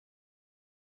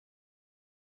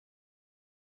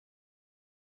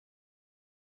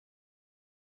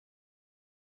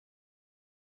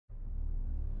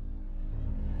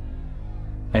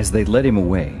As they led him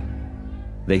away,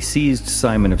 they seized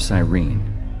Simon of Cyrene,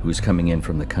 who was coming in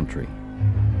from the country.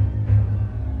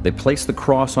 They placed the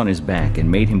cross on his back and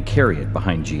made him carry it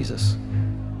behind Jesus.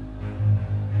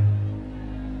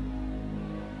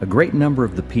 A great number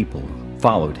of the people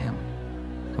followed him,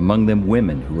 among them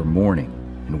women who were mourning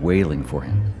and wailing for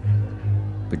him.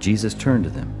 But Jesus turned to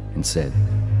them and said,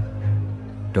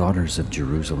 "Daughters of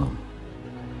Jerusalem,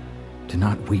 do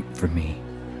not weep for me,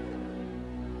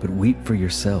 but weep for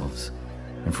yourselves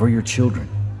and for your children.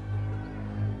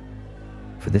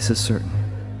 For this is certain,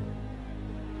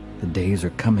 the days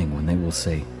are coming when they will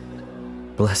say,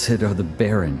 'Blessed are the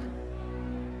barren,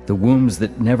 the wombs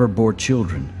that never bore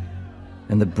children,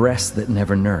 and the breasts that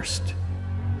never nursed.'"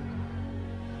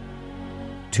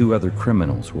 2 other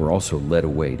criminals were also led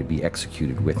away to be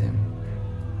executed with him.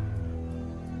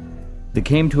 They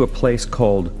came to a place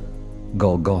called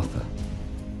Golgotha,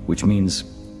 which means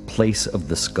place of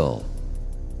the skull,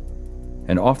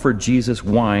 and offered Jesus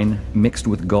wine mixed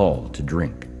with gall to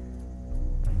drink.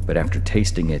 But after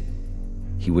tasting it,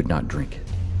 he would not drink it.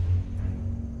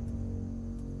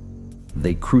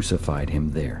 They crucified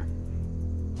him there,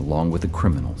 along with the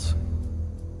criminals,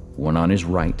 one on his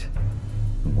right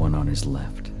and one on his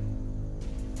left.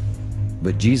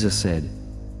 But Jesus said,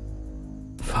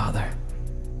 "Father,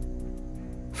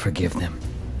 forgive them,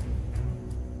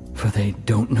 for they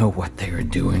don't know what they are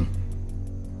doing."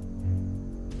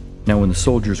 Now when the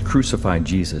soldiers crucified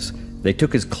Jesus, they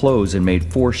took his clothes and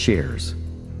made 4 shares,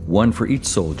 one for each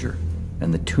soldier,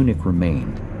 and the tunic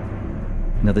remained.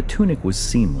 Now the tunic was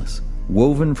seamless,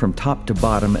 woven from top to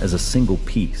bottom as a single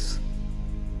piece.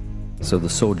 So the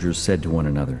soldiers said to one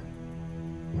another,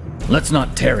 "Let's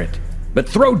not tear it, but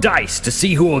throw dice to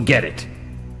see who will get it."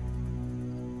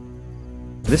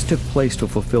 This took place to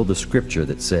fulfill the scripture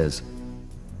that says,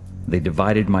 "They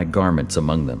divided my garments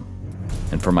among them,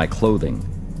 and for my clothing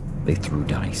they threw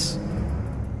dice."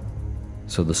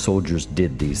 So the soldiers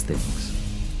did these things.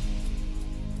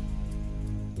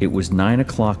 It was 9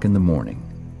 o'clock in the morning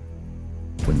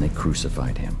when they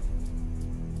crucified him.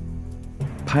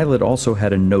 Pilate also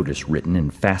had a notice written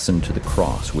and fastened to the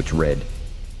cross, which read,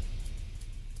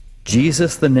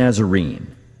 "Jesus the Nazarene,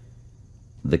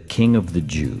 the King of the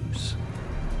Jews."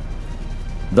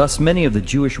 Thus many of the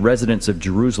Jewish residents of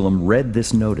Jerusalem read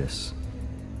this notice,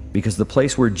 because the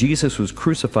place where Jesus was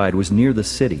crucified was near the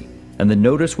city, and the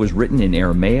notice was written in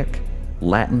Aramaic,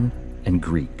 Latin, and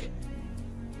Greek.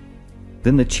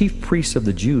 Then the chief priests of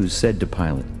the Jews said to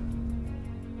Pilate,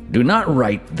 "Do not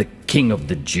write the King of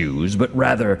the Jews, but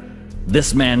rather,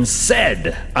 'This man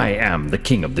said, I am the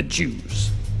King of the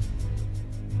Jews.'"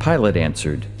 Pilate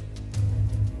answered,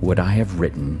 "What I have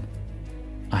written,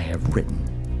 I have written."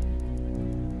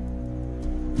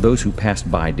 Those who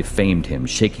passed by defamed him,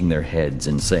 shaking their heads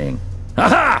and saying,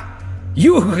 "Aha!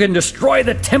 You who can destroy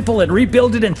the temple and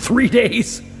rebuild it in 3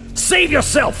 days, save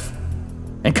yourself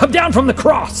and come down from the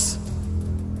cross."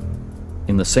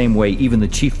 In the same way, even the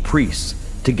chief priests,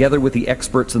 together with the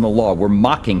experts in the law, were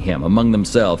mocking him among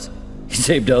themselves. "He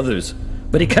saved others,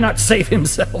 but he cannot save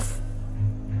himself.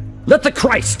 Let the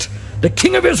Christ, the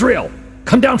King of Israel,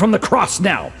 come down from the cross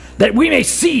now, that we may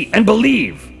see and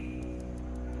believe."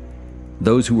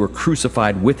 Those who were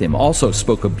crucified with him also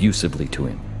spoke abusively to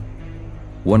him.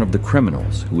 One of the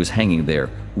criminals who was hanging there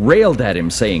railed at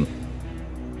him, saying,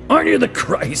 "Aren't you the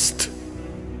Christ?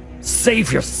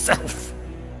 Save yourself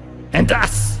and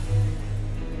us."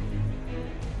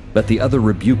 But the other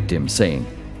rebuked him, saying,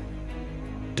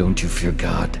 "Don't you fear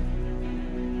God,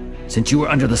 since you are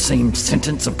under the same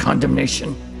sentence of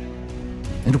condemnation?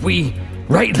 And we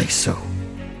rightly so,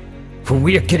 for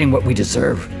we are getting what we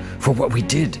deserve for what we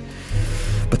did.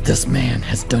 But this man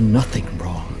has done nothing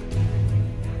wrong."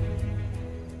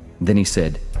 Then he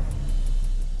said,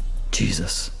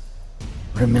 "Jesus,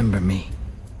 remember me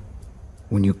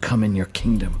when you come in your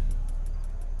kingdom."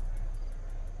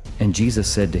 And Jesus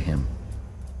said to him,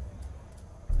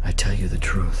 "I tell you the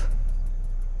truth.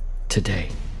 Today,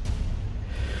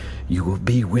 you will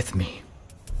be with me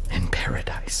in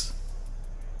paradise."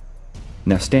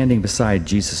 Now standing beside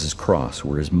Jesus' cross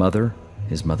were his mother,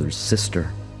 his mother's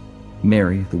sister,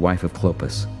 Mary, the wife of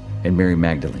Clopas, and Mary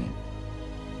Magdalene.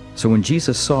 So when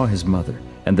Jesus saw his mother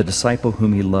and the disciple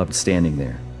whom he loved standing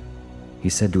there, he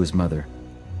said to his mother,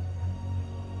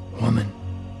 "Woman,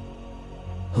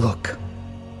 look,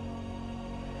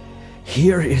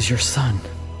 here is your son."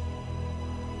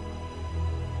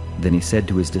 Then he said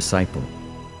to his disciple,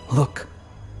 "Look,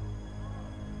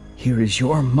 here is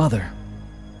your mother."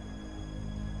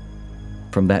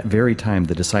 From that very time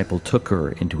the disciple took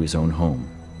her into his own home.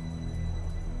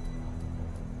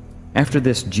 After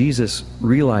this, Jesus,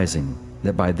 realizing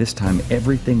that by this time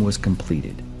everything was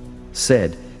completed,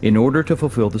 said, in order to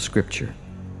fulfill the scripture,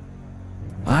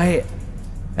 "I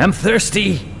am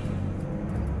thirsty."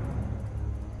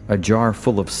 A jar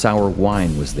full of sour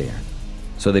wine was there.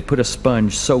 So they put a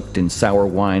sponge soaked in sour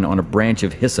wine on a branch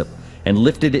of hyssop and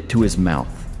lifted it to his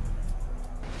mouth.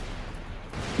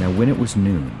 Now when it was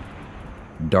noon,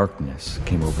 darkness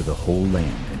came over the whole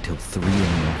land until 3 in the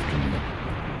afternoon.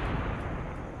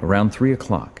 Around 3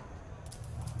 o'clock,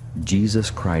 Jesus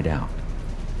cried out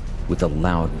with a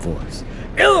loud voice,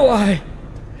 "Eloi,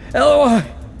 Eloi,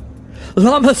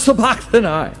 lama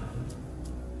sabachthani,"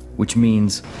 which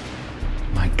means,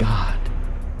 my God,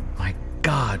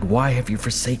 why have you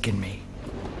forsaken me?"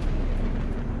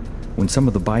 When some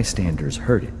of the bystanders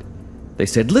heard it, they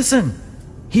said, "Listen,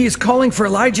 he is calling for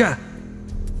Elijah."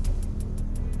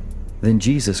 Then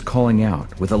Jesus, calling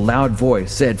out with a loud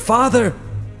voice, said, "Father,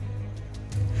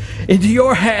 into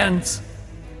your hands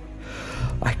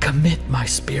I commit my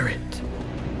spirit."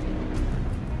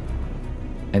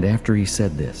 And after he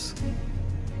said this,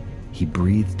 he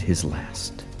breathed his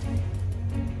last.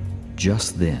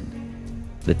 Just then,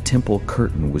 the temple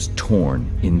curtain was torn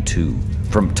in two,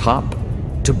 from top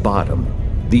to bottom.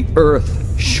 The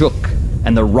earth shook,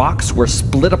 and the rocks were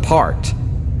split apart.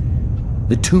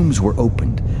 The tombs were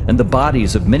opened, and the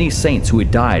bodies of many saints who had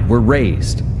died were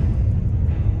raised.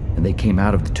 And they came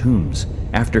out of the tombs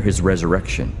after his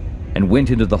resurrection, and went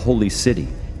into the holy city,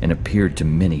 and appeared to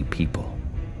many people.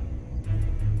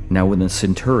 Now when the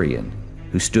centurion,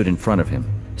 who stood in front of him,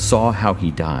 saw how he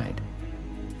died,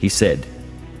 he said,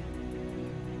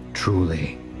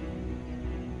 "Truly,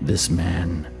 this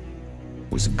man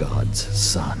was God's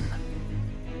son."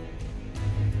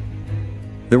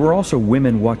 There were also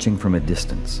women watching from a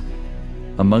distance.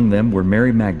 Among them were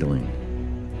Mary Magdalene,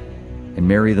 and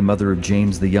Mary the mother of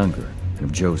James the younger, and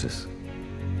of Joseph,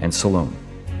 and Salome.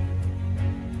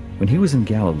 When he was in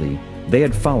Galilee, they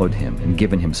had followed him and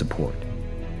given him support.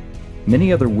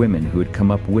 Many other women who had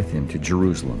come up with him to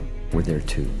Jerusalem were there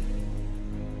too.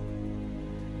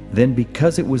 Then,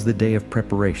 because it was the day of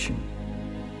preparation,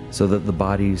 so that the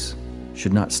bodies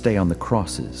should not stay on the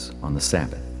crosses on the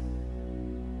Sabbath,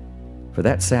 for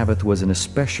that Sabbath was an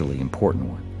especially important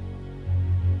one,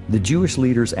 the Jewish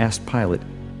leaders asked Pilate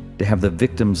to have the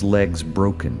victims' legs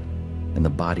broken and the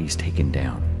bodies taken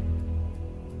down.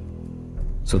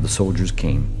 So the soldiers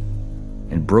came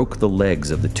and broke the legs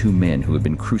of the 2 men who had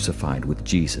been crucified with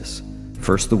Jesus,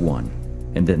 first the one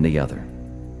and then the other.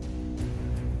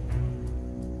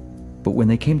 But when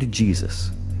they came to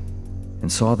Jesus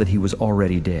and saw that he was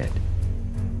already dead,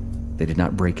 they did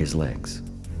not break his legs.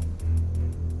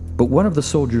 But one of the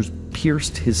soldiers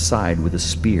pierced his side with a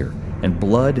spear, and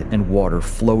blood and water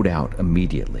flowed out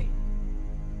immediately.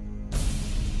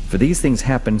 For these things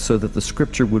happened so that the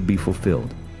scripture would be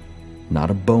fulfilled,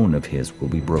 "Not a bone of his will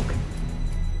be broken."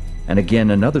 And again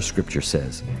another scripture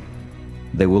says,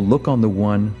 "They will look on the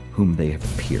one whom they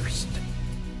have pierced."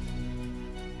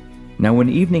 Now when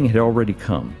evening had already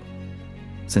come,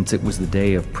 since it was the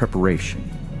day of preparation,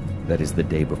 that is, the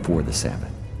day before the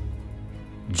Sabbath,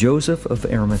 Joseph of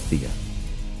Arimathea,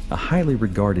 a highly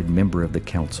regarded member of the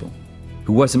council,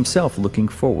 who was himself looking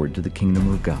forward to the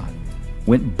kingdom of God,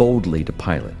 went boldly to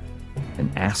Pilate and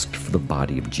asked for the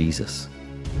body of Jesus.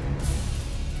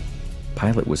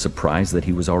 Pilate was surprised that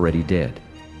he was already dead.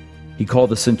 He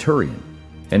called the centurion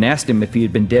and asked him if he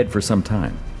had been dead for some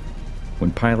time.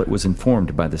 When Pilate was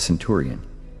informed by the centurion,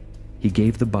 he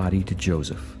gave the body to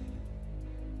Joseph.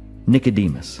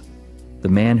 Nicodemus, the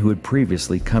man who had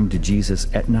previously come to Jesus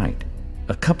at night,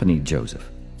 accompanied Joseph,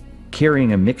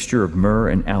 carrying a mixture of myrrh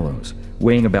and aloes,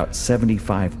 weighing about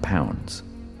 75 pounds.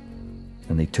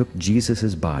 And they took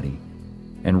Jesus' body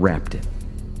and wrapped it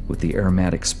with the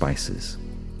aromatic spices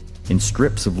in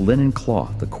strips of linen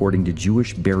cloth according to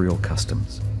Jewish burial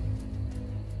customs.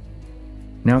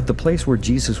 Now at the place where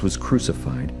Jesus was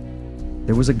crucified,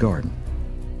 there was a garden,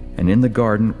 and in the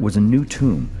garden was a new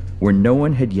tomb where no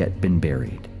one had yet been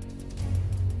buried.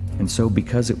 And so,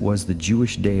 because it was the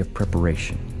Jewish day of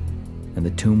preparation, and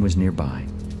the tomb was nearby,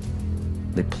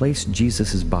 they placed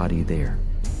Jesus' body there.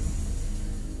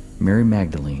 Mary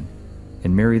Magdalene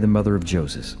and Mary the mother of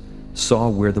Joseph saw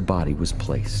where the body was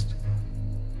placed.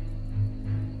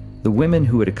 The women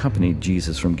who had accompanied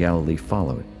Jesus from Galilee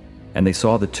followed, and they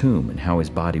saw the tomb and how his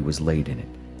body was laid in it.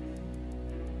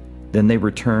 Then they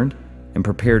returned and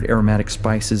prepared aromatic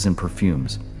spices and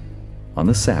perfumes. On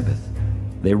the Sabbath,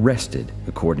 they rested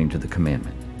according to the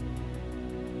commandment.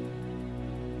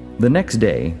 The next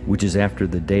day, which is after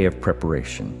the day of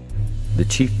preparation, the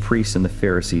chief priests and the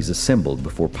Pharisees assembled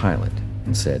before Pilate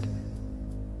and said,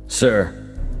 "Sir,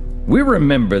 We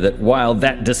remember that while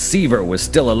that deceiver was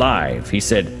still alive, he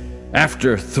said,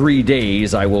 'After 3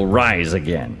 days I will rise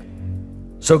again.'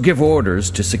 So give orders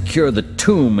to secure the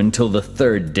tomb until the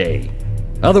 3rd day.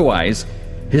 Otherwise,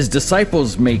 his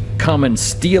disciples may come and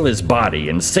steal his body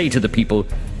and say to the people,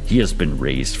 'He has been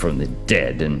raised from the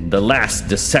dead, and the last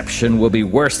deception will be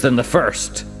worse than the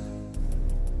first.'"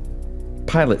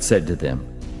 Pilate said to them,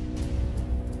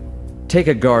 "Take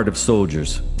a guard of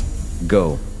soldiers.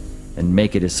 Go and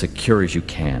make it as secure as you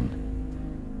can."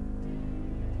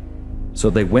 So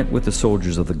they went with the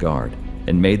soldiers of the guard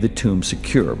and made the tomb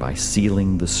secure by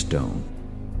sealing the stone.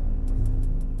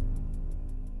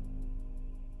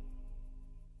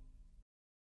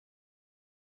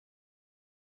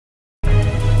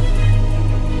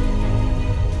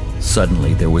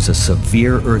 Suddenly there was a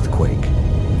severe earthquake,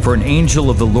 for an angel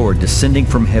of the Lord descending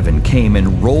from heaven came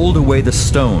and rolled away the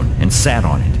stone and sat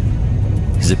on it.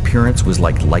 His appearance was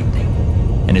like lightning,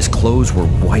 and his clothes were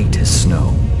white as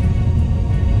snow.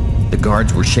 The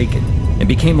guards were shaken and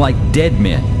became like dead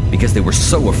men because they were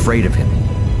so afraid of him.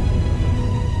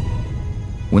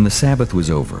 When the Sabbath was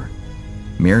over,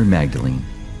 Mary Magdalene,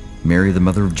 Mary the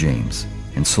mother of James,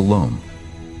 and Salome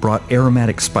brought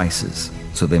aromatic spices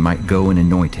so they might go and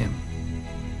anoint him.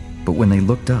 But when they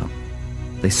looked up,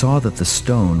 they saw that the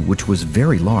stone, which was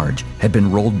very large, had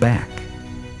been rolled back.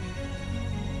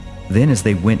 Then as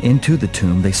they went into the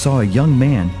tomb, they saw a young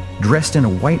man dressed in a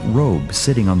white robe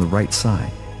sitting on the right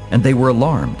side, and they were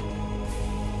alarmed.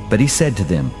 But he said to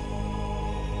them,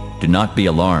 "Do not be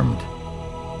alarmed.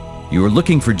 You are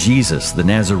looking for Jesus, the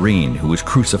Nazarene, who was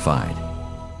crucified.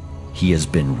 He has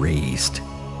been raised.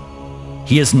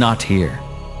 He is not here.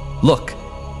 Look,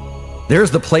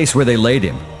 there's the place where they laid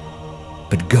him.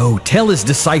 But go, tell his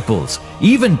disciples,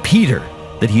 even Peter,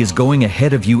 that he is going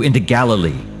ahead of you into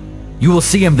Galilee. You will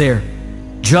see him there,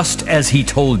 just as he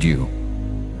told you."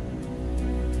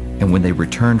 And when they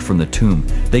returned from the tomb,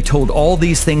 they told all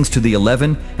these things to the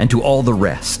 11 and to all the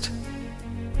rest.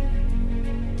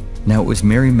 Now it was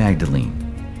Mary Magdalene,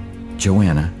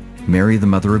 Joanna, Mary the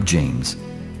mother of James,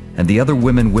 and the other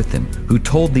women with them who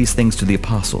told these things to the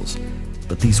apostles.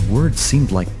 But these words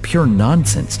seemed like pure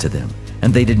nonsense to them,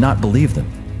 and they did not believe them.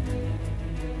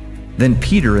 Then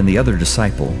Peter and the other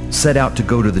disciple set out to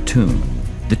go to the tomb.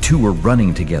 The two were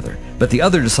running together, but the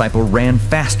other disciple ran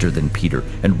faster than Peter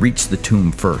and reached the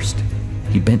tomb first.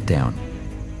 He bent down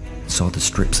and saw the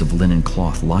strips of linen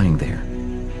cloth lying there,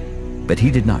 but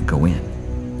he did not go in.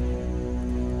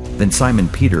 Then Simon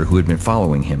Peter, who had been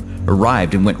following him,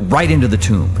 arrived and went right into the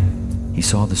tomb. He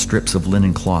saw the strips of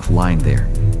linen cloth lying there,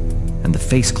 and the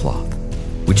face cloth,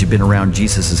 which had been around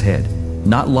Jesus' head,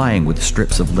 not lying with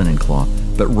strips of linen cloth,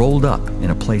 but rolled up in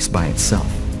a place by itself.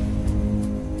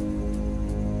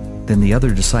 Then the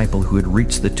other disciple who had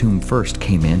reached the tomb first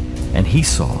came in, and he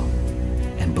saw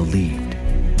and believed.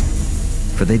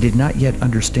 For they did not yet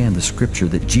understand the scripture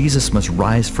that Jesus must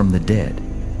rise from the dead.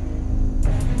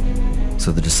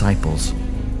 So the disciples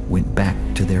went back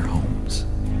to their home.